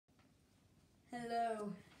Hello.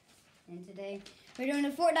 And today we're doing a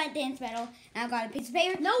Fortnite dance battle. And I've got a piece of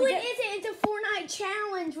paper. No, it isn't. It's a Fortnite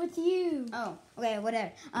challenge with you. Oh, okay,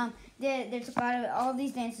 whatever. There's a lot of all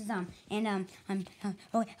these dances and okay,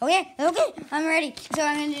 I'm ready. So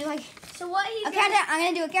I'm gonna do like a countdown. I'm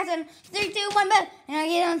gonna do a countdown. 3, 2, 1, boom, and I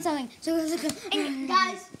get on something. So and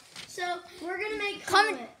guys, so we're gonna make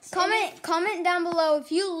comments. Comment down below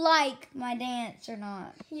if you like my dance or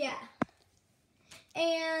not. Yeah.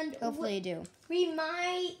 And hopefully you do. We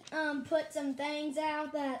might put some things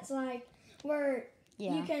out that's like where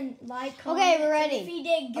you can like comment. Okay, we're ready. If you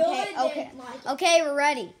did good, then like it. Okay, we're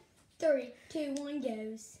ready. 3, 2, 1,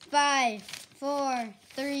 goes. 5, 4,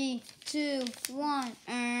 3, 2, 1.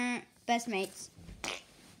 Best mates.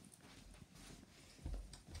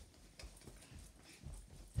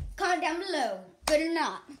 Comment down below. Good or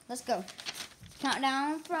not. Let's go. Count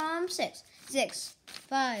down from 6. 6,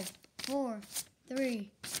 5, 4, 3,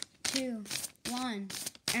 2, 1.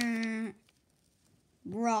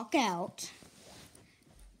 Rock out.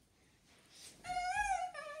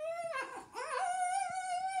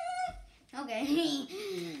 Okay.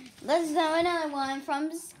 Let's do another one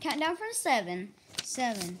from count down from 7.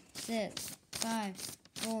 7, 6, 5,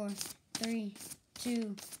 4, 3,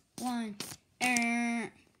 2, 1.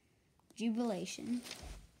 Jubilation.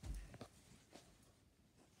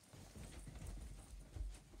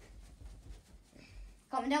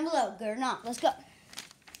 Comment down below, good or not. Let's go.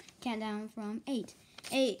 Count down from 8.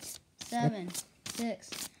 8, 7, 6,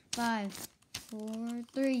 5, 4,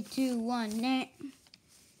 3, 2, 1. Nah.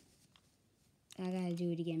 I gotta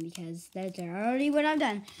do it again because that's already what I've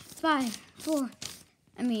done. 8,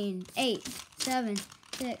 7,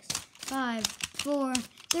 6, 5, 4,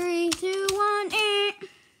 3, 2, 1.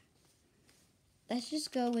 Let's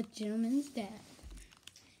just go with Gentleman's Dad.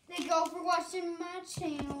 Thank you all for watching my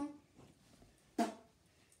channel.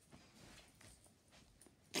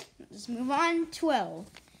 Let's move on. 12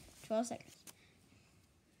 seconds.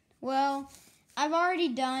 Well, I've already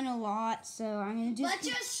done a lot, so I'm gonna just... Let's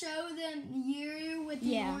just show them you with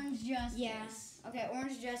the Orange Justice. Yeah. Okay,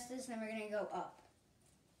 Orange Justice, then we're gonna go up.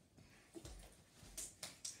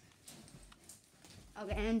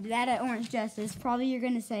 Okay, and that at Orange Justice, probably you're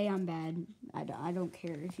gonna say I'm bad. I don't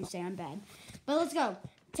care if you say I'm bad. But let's go.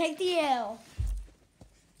 Take the L.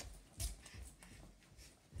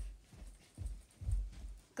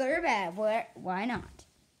 Good or bad? Why not?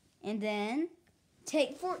 And then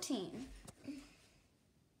take 14.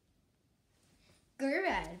 Good or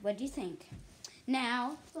bad? What do you think?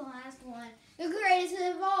 Now, the last one. The greatest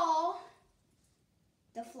of all.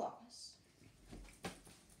 The floss.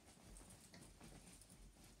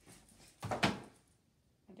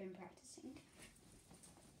 I've been practicing.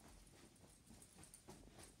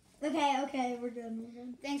 Okay, we're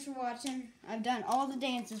good. Thanks for watching. I've done all the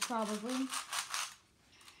dances probably.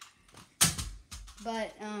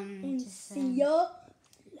 But, see ya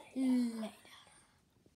later.